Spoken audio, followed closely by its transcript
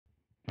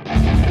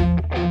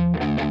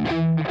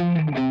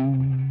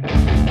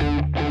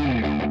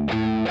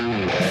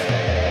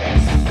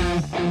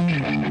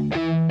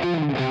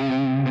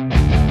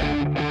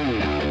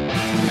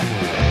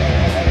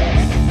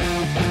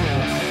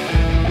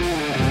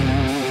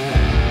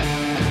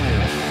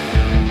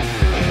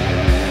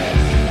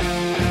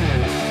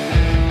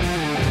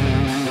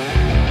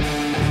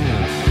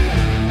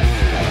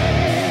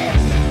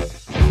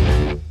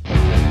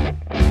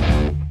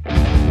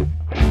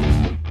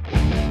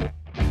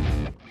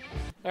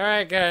All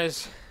right,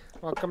 guys.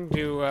 Welcome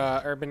to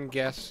Urban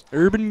Guess.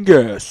 Urban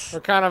Guess.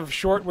 We're kind of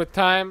short with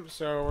time,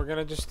 so we're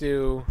gonna just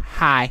do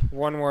Hi.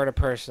 one word a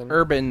person,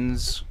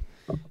 Urbans.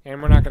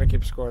 and we're not gonna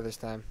keep score this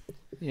time.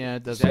 Yeah,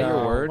 it does. Is that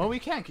your word? Well, we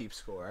can keep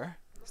score.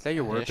 Is that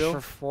your word, Ish Bill?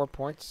 for 4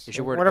 points. Is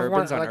your word What if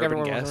urbans on like Urban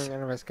everyone, Guess?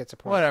 One of us gets a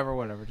point.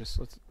 Whatever. Just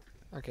let's.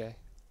 Okay.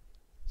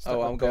 Oh, Start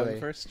I'm with going Billy.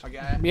 first?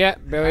 Okay. Yeah,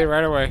 Billy,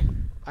 right away.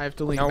 I have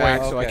to lean No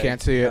back way. so I Okay.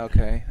 can't see it.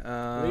 Okay.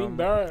 Lean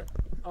back.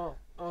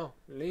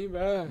 Lean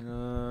back.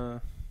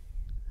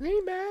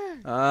 Lean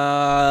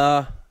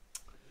back.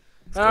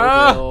 Let's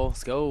go, Bill.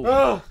 Let's go.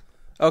 Oh.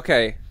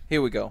 Okay,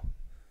 here we go.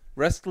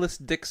 Restless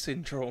dick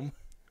syndrome.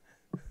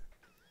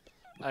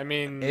 I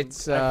mean,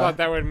 It's, I thought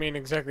that would mean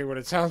exactly what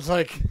it sounds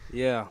like.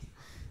 Yeah.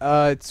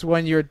 It's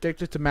when you're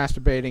addicted to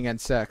masturbating and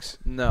sex.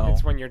 No.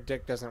 It's when your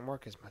dick doesn't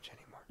work as much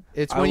anymore.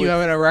 It's I when you would-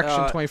 have an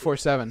erection uh,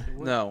 24/7.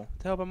 No.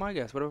 How about my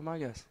guess? What about my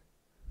guess?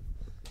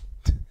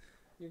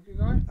 You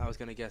going? I was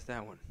gonna guess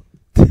that one.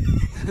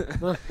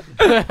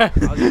 I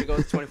was gonna go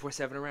with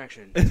 24/7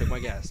 erection. I took my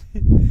guess.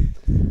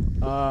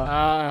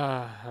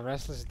 A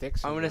restless dick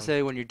I'm gonna syndrome.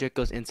 say when your dick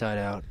goes inside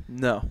out.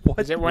 No. What?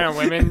 Is it when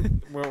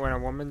a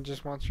woman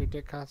just wants your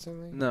dick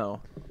constantly?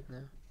 No. No.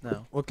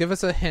 No. Well, give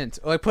us a hint.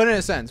 Like, put it in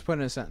a sentence. Put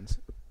it in a sentence.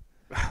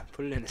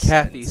 Put it in a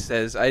Kathy sentence.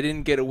 says, I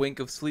didn't get a wink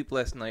of sleep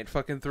last night.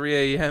 Fucking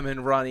 3 a.m.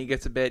 and Ronnie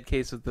gets a bad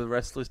case of the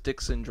restless dick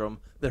syndrome.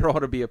 There ought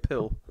to be a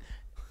pill.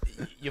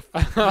 Is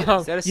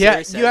that a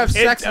Yeah, serious you have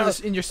sentence? sex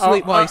in your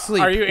sleep while you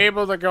sleep. Are you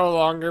able to go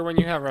longer when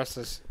you have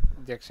restless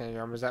dick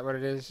syndrome? Is that what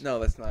it is? No,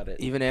 that's not it.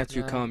 Even after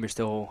you No. come, you're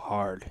still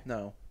hard.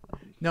 No.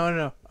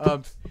 No.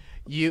 It's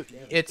You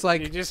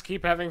like just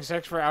keep having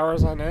sex for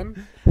hours on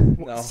end?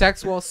 No.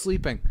 sex while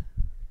sleeping.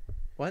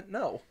 What?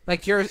 No.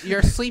 Like you're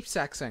sleep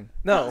sexing.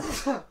 No.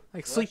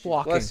 Like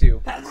sleepwalking. Bless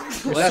you.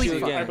 Bless you I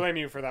again. blame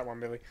you for that one,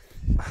 Billy.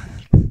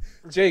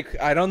 Jake,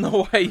 I don't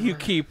know why you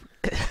keep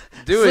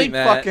doing Sleep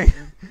that. fucking.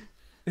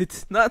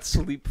 It's not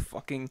sleep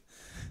fucking.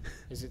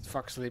 Is it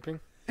fuck sleeping?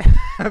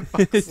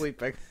 Fuck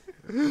sleeping.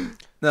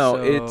 No,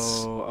 So-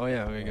 it's... Oh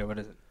yeah. Okay. Good. What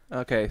is it?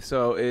 Okay,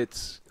 so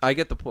it's... I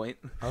get the point.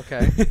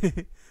 Okay.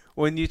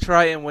 When you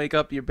try and wake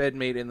up your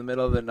bedmate in the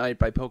middle of the night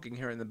by poking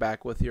her in the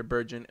back with your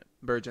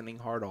burgeoning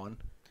hard-on.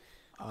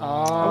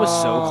 I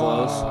was so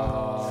close.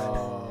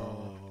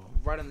 Oh.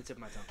 Right on the tip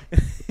of my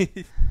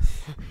tongue.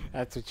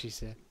 That's what she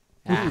said.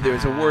 Ooh,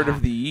 there's a word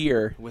of the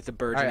year. With the All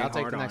burgeoning right, I'll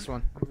take hard the on. next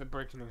one. The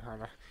burgeoning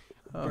harder.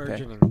 Okay,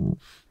 Burgeoning.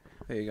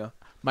 there you go.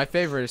 My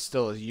favorite is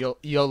still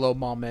YOLO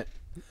moment.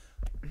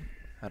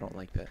 I don't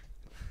like that.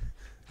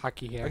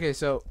 Hockey hair. Okay,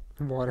 so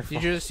Waterfall.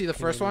 did you just see the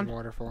first Canadian one?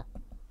 Waterfall.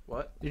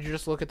 What? Did you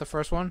just look at the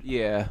first one?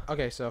 Yeah.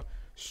 Okay, so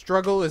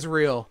struggle is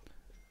real.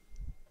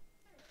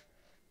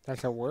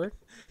 That's a word?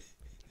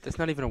 That's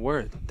not even a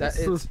word. That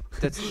That's-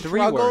 That's three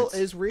struggle words.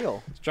 is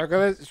real.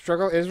 Struggle is That's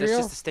real?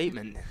 just a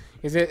statement.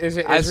 Is it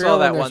I Israel saw or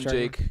that no one, struggle?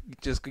 Jake.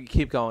 Just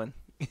keep going.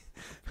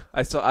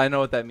 I know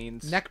what that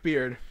means.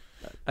 Neckbeard.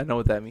 I know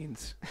what that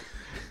means.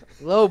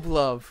 Lobe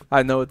love.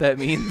 I know what that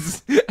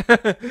means.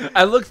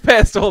 I looked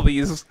past all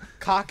these.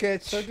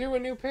 Cockage. So do a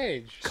new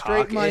page.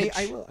 Straight money.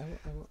 Cockage. I will.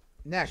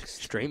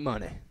 Next. Straight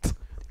money.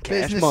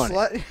 Cash Business money.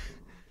 slut.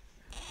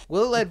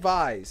 Will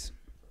advise.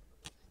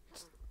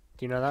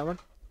 Do you know that one?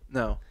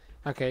 No.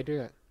 Okay, do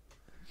it.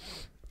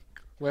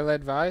 Will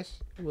advise?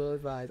 Will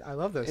advise. I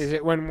love this. Is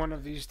it when one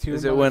of these two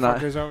Is it when I-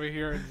 motherfuckers over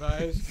here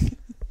advise?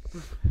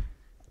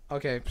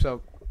 Okay,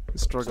 so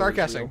Struggle start is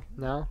guessing.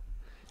 No?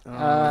 It's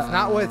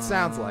not what it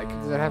sounds like.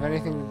 Does it have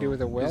anything to do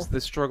with a real. will? Is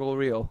the struggle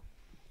real?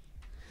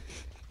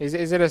 Is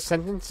it a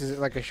sentence? Is it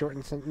like a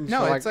shortened sentence?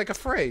 No, So it's like a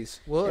phrase.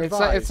 Will it's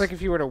advise. like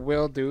if you were to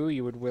will do,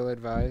 you would will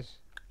advise.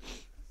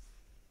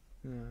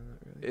 No, not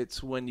really.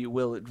 It's when you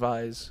will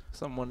advise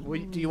someone.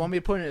 Do you want me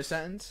to put it in a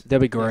sentence? That'd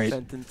be a great.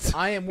 sentence.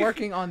 I am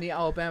working on the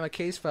Alabama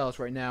case files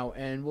right now,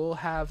 and we'll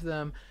have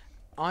them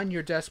on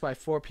your desk by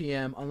 4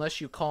 p.m.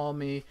 unless you call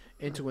me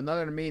into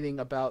another meeting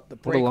about the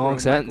What a break long room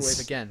sentence.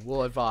 microwave again.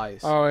 We'll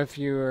advise. Oh, if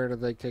you were to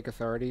like take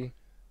authority.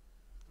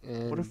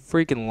 And What a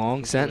freaking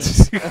long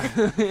sentence.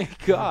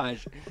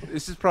 Gosh.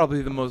 This is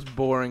probably the most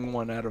boring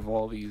one out of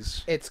all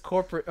these. It's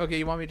corporate. Okay,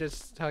 you want me to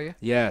just tell you?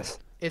 Yes.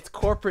 It's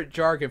corporate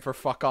jargon for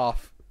fuck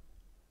off.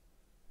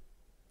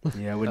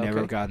 Yeah, would never Okay.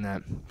 have gotten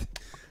that.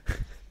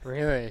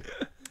 really?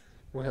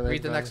 Will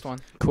Read the advise. next one.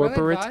 Corporate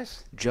Will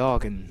advise?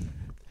 jogging.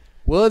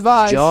 We'll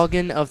advise.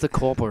 Jogging of the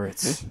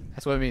corporates.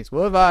 That's what it means.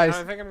 We'll advise.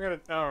 I think I'm gonna.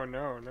 Oh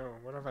no.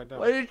 What have I done?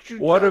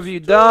 What have you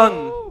done?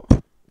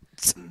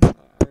 I'm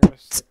gonna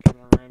stick in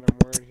a random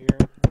word here.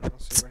 And we'll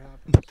see what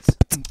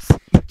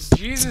happens.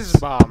 Jesus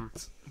bomb.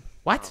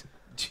 What?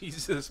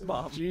 Jesus,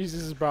 bomb.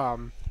 Jesus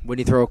bomb. When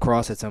you throw a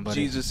cross at somebody.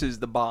 Jesus is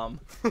the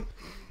bomb.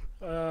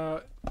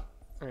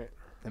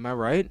 Am I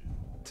right?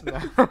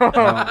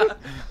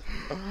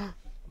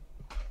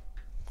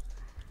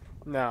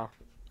 No.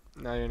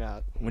 No, you're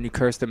not. When you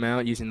curse them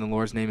out using the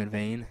Lord's name in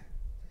vain.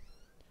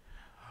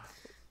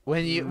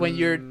 When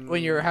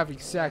you're having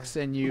sex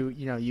and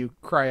you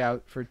cry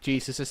out for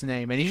Jesus'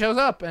 name and he shows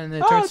up and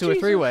it Oh, turns to a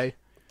Jesus. three-way.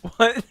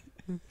 What?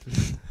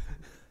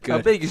 How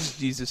Good. big is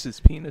Jesus'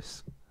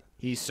 penis?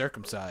 He's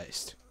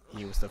circumcised.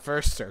 He was the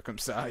first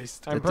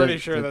circumcised. I'm pretty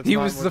sure that's He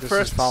not was what the this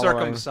first is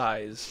following.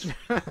 circumcised.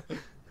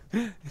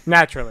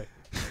 Naturally.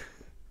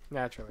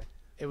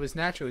 It was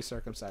naturally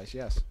circumcised,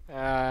 yes.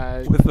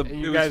 It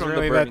You was guys from the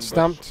really burning that bush.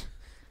 stumped?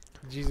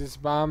 Jesus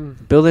bomb.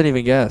 Bill didn't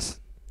even guess.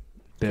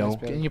 Bill.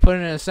 Guess, Can you put it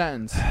in a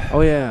sentence?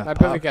 Oh yeah. I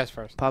put the guess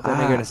first. Pop that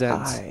nigga in a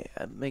sentence.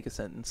 Make a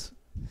sentence.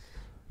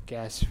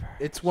 Guess first.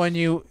 It's when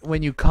you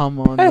come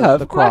on I the, have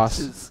the cross.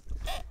 glasses.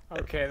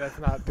 Okay, that's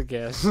not the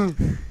guess.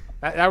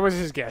 that was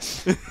his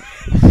guess.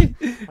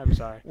 I'm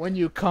sorry. When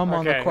you come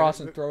on the Okay. cross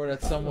and throw it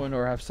at someone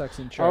or have sex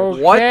in church.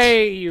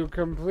 Okay, you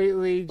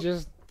completely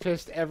just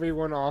pissed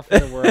everyone off in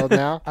the world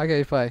now.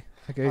 Okay, play.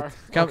 Okay,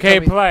 Okay,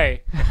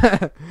 play.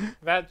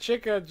 That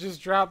chicka just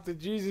dropped the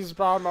Jesus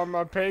bomb on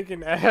my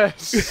pagan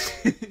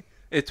ass.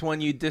 It's when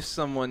you diss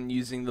someone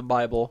using the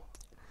Bible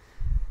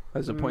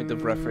as a point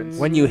of reference.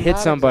 When you hit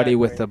Not somebody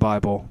with exactly. the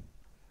Bible.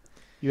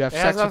 You have It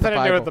has sex with the nothing to do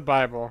Bible. with the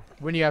Bible.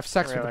 When you have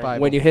sex with the Really?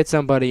 Bible. When you hit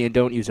somebody and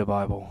don't use a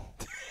Bible.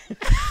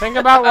 Think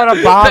about what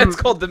a bomb. That's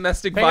called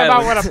domestic Think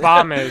violence. about what a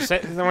bomb is.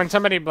 When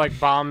somebody like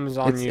bombs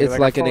on you, It's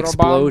like a an photo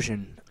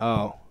explosion.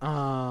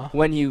 Oh.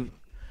 When you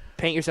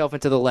paint yourself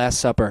into the Last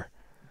Supper.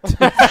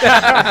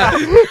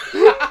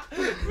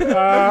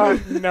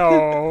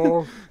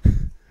 No.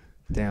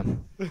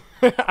 Damn.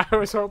 I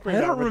was hoping.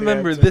 I that don't was the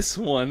remember answer. this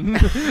one.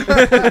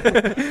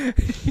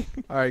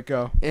 All right,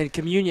 go. In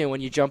communion, when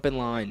you jump in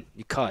line,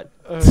 you cut.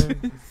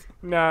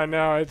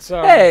 No, it's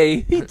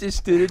Hey, he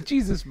just did a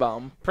Jesus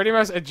bomb. pretty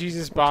much a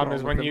Jesus bomb wrong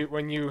is with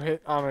when you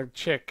hit on a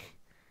chick,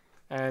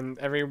 and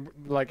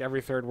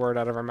every third word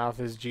out of her mouth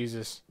is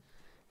Jesus,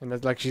 and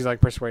that's like she's like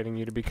persuading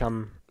you to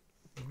become.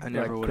 I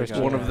never Like would have Christian.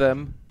 got One that. of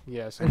them.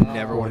 Yes. I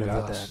never would have one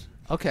got of that. those.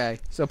 Okay,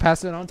 so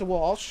pass it on to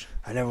Walsh.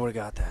 I never would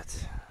have got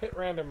that. Hit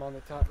random on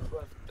the top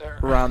left there.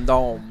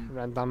 Random.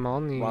 Random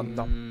only.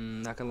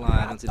 Not gonna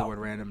lie, I don't see the word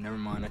random. Never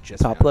mind. I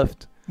just Top found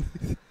left.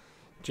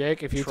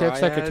 Jake, if you touch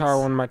that guitar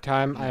Triads? one more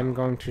time, I'm No.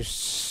 going to.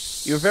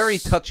 You're very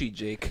touchy,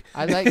 Jake.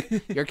 I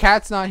like your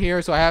cat's not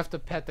here, so I have to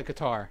pet the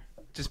guitar.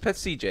 Just pet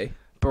CJ.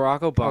 Barack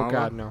Obama. Oh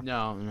God, no.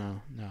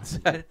 No.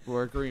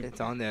 We're agreeing. It's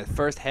on there.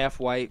 First half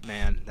white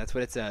man. That's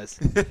what it says.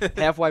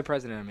 Half white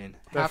president, I mean.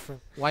 Half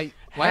white.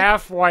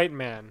 Half white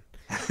man.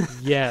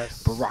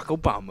 Yes. Barack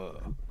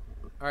Obama.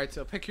 All right,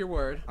 so pick your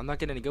word. I'm not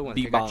getting any good ones.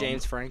 I B-bomb. got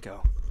James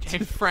Franco.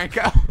 James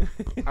Franco.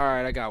 All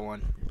right, I got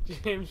one.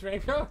 James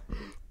Franco.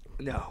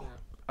 No.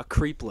 A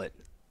creeplet.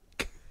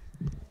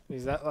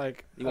 Is that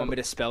like? You want me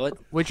to spell it?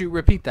 Would you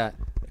repeat that?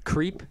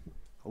 Creep.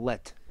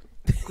 Let.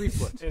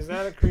 Creeplet. Is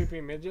that a creepy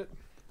midget?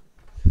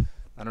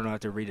 I don't know how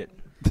to read it.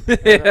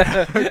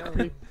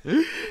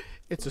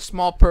 It's a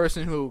small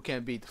person who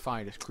can be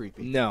defined as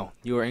creepy. No,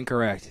 you are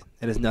incorrect.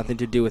 It has nothing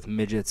to do with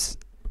midgets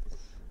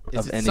Is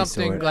of it any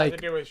something sort. like? to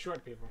do with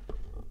short people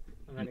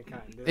of any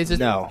kind. Is it-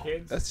 No.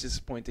 Kids? That's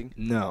disappointing.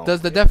 No.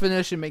 Does the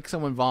definition make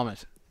someone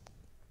vomit?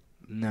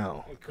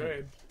 No. It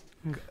could.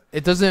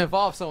 It doesn't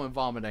involve someone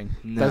vomiting.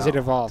 No. Does it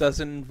evolve?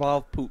 Doesn't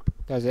involve poop.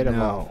 Does it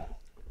evolve? No.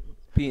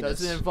 Penis.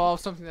 Does it involve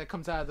something that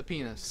comes out of the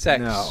penis?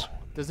 Sex. No.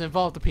 Does it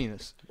involve the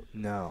penis?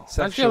 No.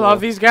 Don't you Sexual.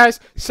 love these guys?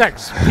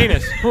 Sex,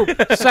 penis, poop.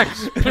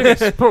 Sex,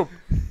 penis, poop.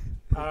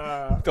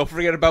 Don't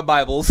forget about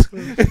Bibles.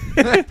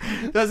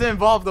 Does it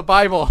involve the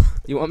Bible?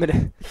 You want me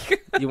to?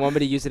 You want me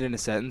to use it in a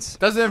sentence?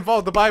 Does it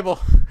involve the Bible?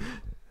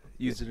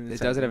 Use it in a It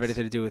doesn't have sentence.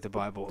 anything to do with the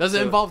Bible. Does it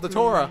So- involve the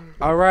Torah?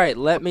 All right,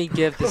 let me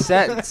give the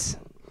sentence.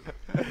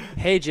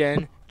 Hey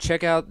Jen,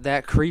 check out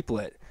that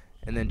creeplet.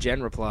 And then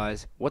Jen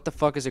replies, "What the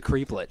fuck is a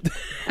creeplet?"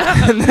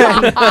 And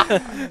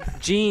then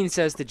Gene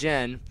says to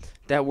Jen,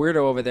 "That weirdo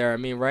over there. I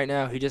mean, right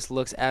now he just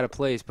looks out of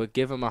place, but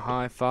give him a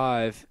high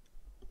five."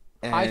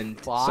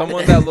 And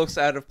Someone that looks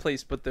out of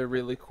place, but they're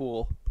really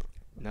cool.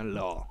 not at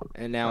all.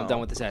 And now I'm Oh. done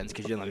with the sentence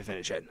because you didn't let me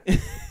finish it.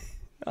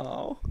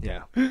 Oh.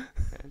 Yeah.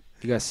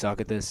 You guys suck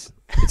at this.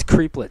 It's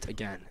creeplet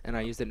again, and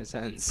I used it in a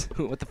sentence.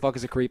 What the fuck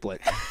is a creeplet?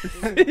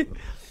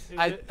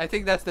 I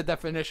think that's the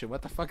definition.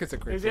 What the fuck is a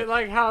creeplet? Is it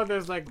like how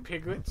there's like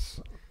piglets?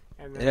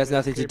 And It has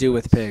nothing to do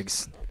with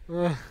pigs.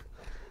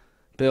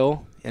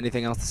 Bill,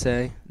 anything else to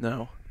say?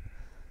 No.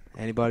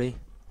 Anybody?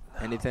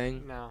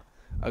 Anything? No.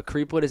 A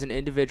creeplet is an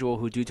individual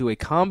who, due to a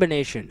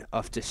combination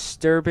of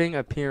disturbing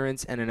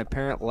appearance and an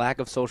apparent lack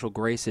of social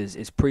graces,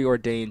 is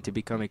preordained to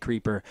become a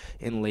creeper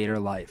in later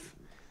life.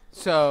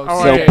 So,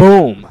 Oh, So wait.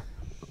 boom.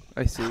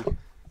 I see.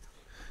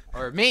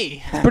 or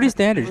me? It's pretty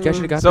standard. You guys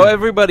should have got So that.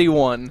 everybody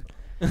won.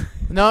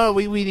 No,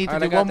 we need to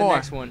Alright, do I got one the more.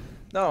 next one.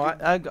 No,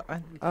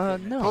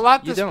 No. Pull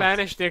out you the don't.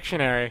 Spanish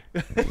dictionary,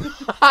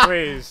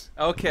 please.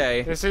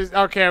 Okay. This is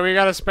okay. We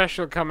got a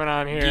special coming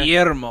on here.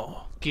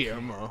 Guillermo.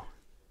 Guillermo.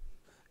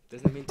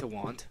 Doesn't it mean to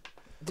want?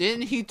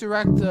 Didn't he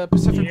direct the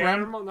Pacific Rim?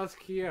 Guillermo, that's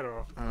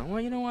Quiero. Well,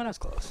 you know what? That's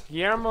close.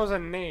 Guillermo's a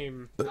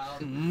name.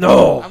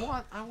 No.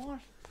 I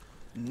want.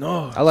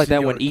 No. I like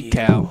that one. Señor Eat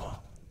Guillermo. cow.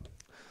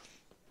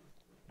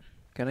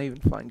 Can I even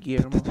find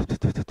Guillermo?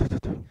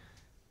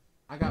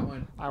 I got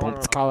one. I want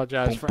to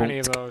apologize for any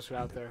of those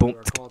out there who Boom.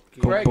 are called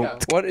Greg Guillermo.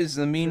 got What is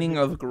the meaning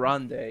of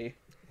grande?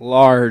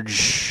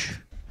 Large.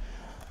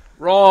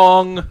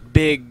 Wrong.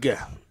 Big.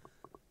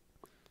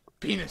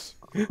 Penis.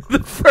 The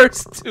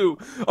first two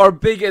are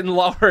big and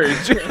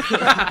large.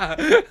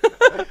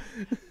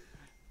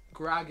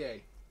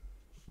 Grage.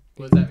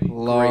 What does that mean?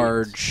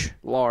 Large.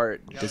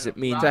 Large. Does it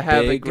mean To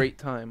have a big? great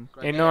time.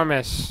 Grage.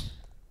 Enormous.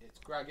 It's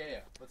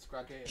gragea. What's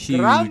gragea? Huge.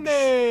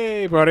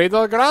 Grande.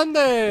 Burrito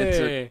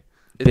grande.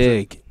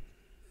 Big.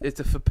 It's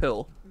a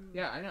fapil.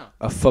 Yeah, I know.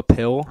 A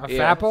fapil? A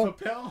Yeah. fapple?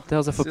 Pill? The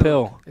hell's a So-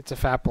 fapil? It's a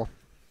fapple.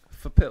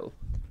 Fapil.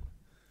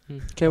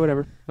 Okay,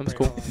 whatever. That was Wait,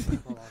 cool. hold on,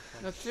 hold on.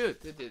 No,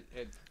 dude.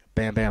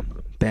 Bam,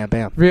 bam. Bam,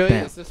 bam. Really?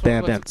 Bam, Is this what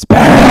bam, was-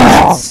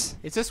 bam.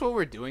 Is this what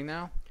we're doing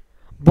now?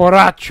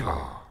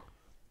 Borracho.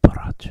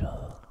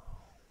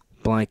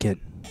 Blanket.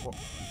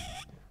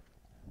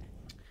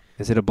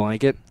 Is it a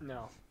blanket?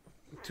 No.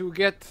 To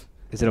get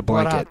Is it a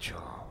blanket?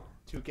 borracho.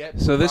 To get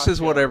So this is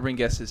what borracho. Urban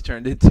Guess has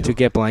turned into. To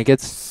get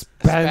blankets?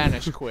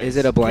 Spanish quiz. Is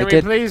it a Can we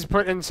blanket? please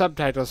put in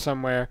subtitles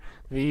somewhere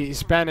the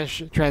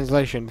Spanish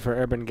translation for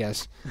Urban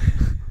Guess?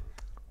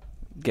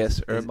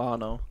 Guess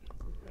Urbano.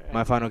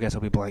 My final guess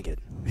will be blanket.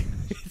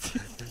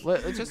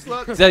 Let's just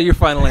look. Is that your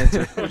final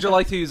answer? Would you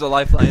like to use a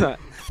lifeline?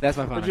 That's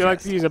my final Would you like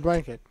guess. to use a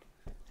blanket?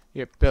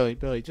 Yeah, Billy,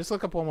 just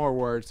look up one more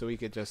word so we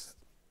could just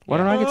Why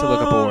don't I get to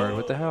look up a word?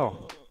 What the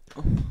hell?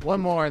 one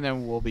more and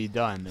then we'll be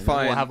done. And then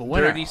Fine. we'll have a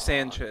winner. Dirty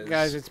Sanchez.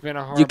 Guys, it's been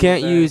a horrible You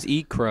can't day. use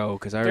eat crow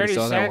because I already Dirty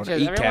saw that one.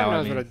 Sanchez. Eat Everyone cow, I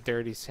knows what a mean.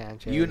 dirty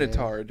Sanchez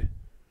Unitard.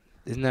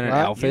 Isn't that an What?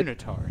 outfit?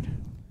 Unitard.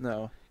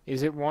 No.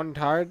 Is it one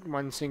tard?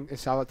 One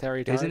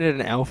solitary tard? Isn't it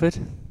an outfit?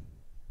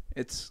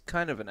 It's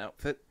kind of an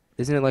outfit.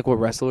 Isn't it like what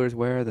wrestlers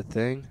wear, the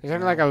thing?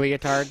 Isn't it like a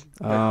leotard?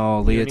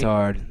 Oh,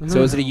 leotard.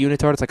 So is it a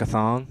unitard? It's like a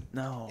thong?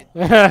 No.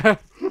 Let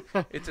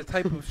It's a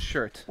type of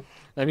shirt.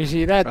 me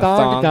see that A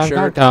dog. thong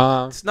shirt?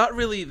 It's not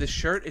really the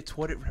shirt, it's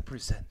what it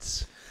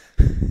represents.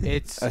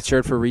 It's A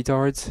shirt for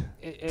retards?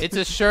 it's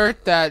a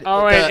shirt that.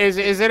 Oh wait,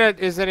 the- is it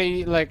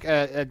a like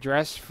a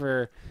dress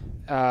for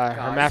For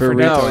hermaphrodites?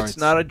 No, retards. it's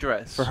not a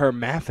dress. For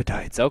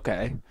hermaphrodites,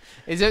 okay.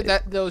 is it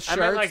that those I shirts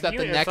meant like that the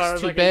uni- I neck's thought it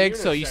was too like a big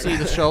so you see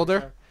the unisex.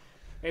 shoulder?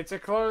 It's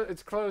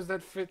clothes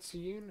that fits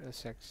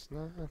unisex.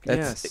 No, okay.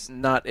 That's Yes.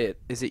 not it.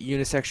 Is it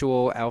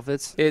unisexual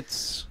outfits?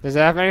 It's... Does it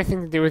have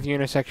anything to do with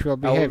unisexual I'll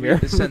behavior?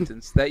 read the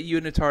sentence. That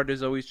unitard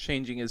is always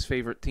changing his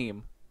favorite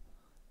team.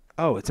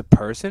 Oh, it's a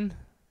person?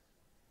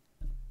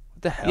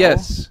 What the hell?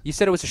 Yes. You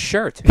said it was a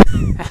shirt.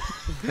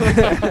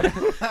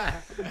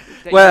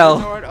 Well,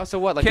 Unitard? Oh, so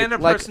what? Like, Can a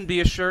like person be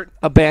a shirt?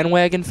 a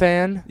bandwagon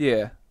fan?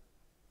 Yeah.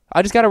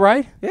 I just got it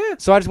right? Yeah.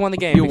 So I just won the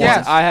game. You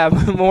because won. I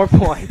have more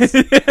points.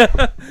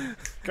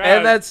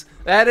 And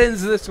that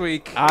ends this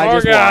week. I Oh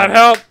just God, won.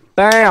 help!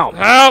 Bam!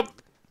 Help!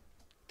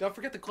 Don't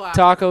forget the clap.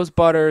 Tacos,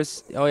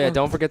 butters. Oh, yeah,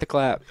 don't forget the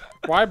clap.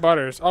 Why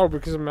butters? Oh,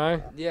 because of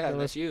my. Yeah,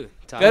 that's you.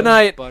 Good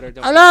night. Butter,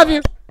 don't I love forget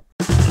you. clap.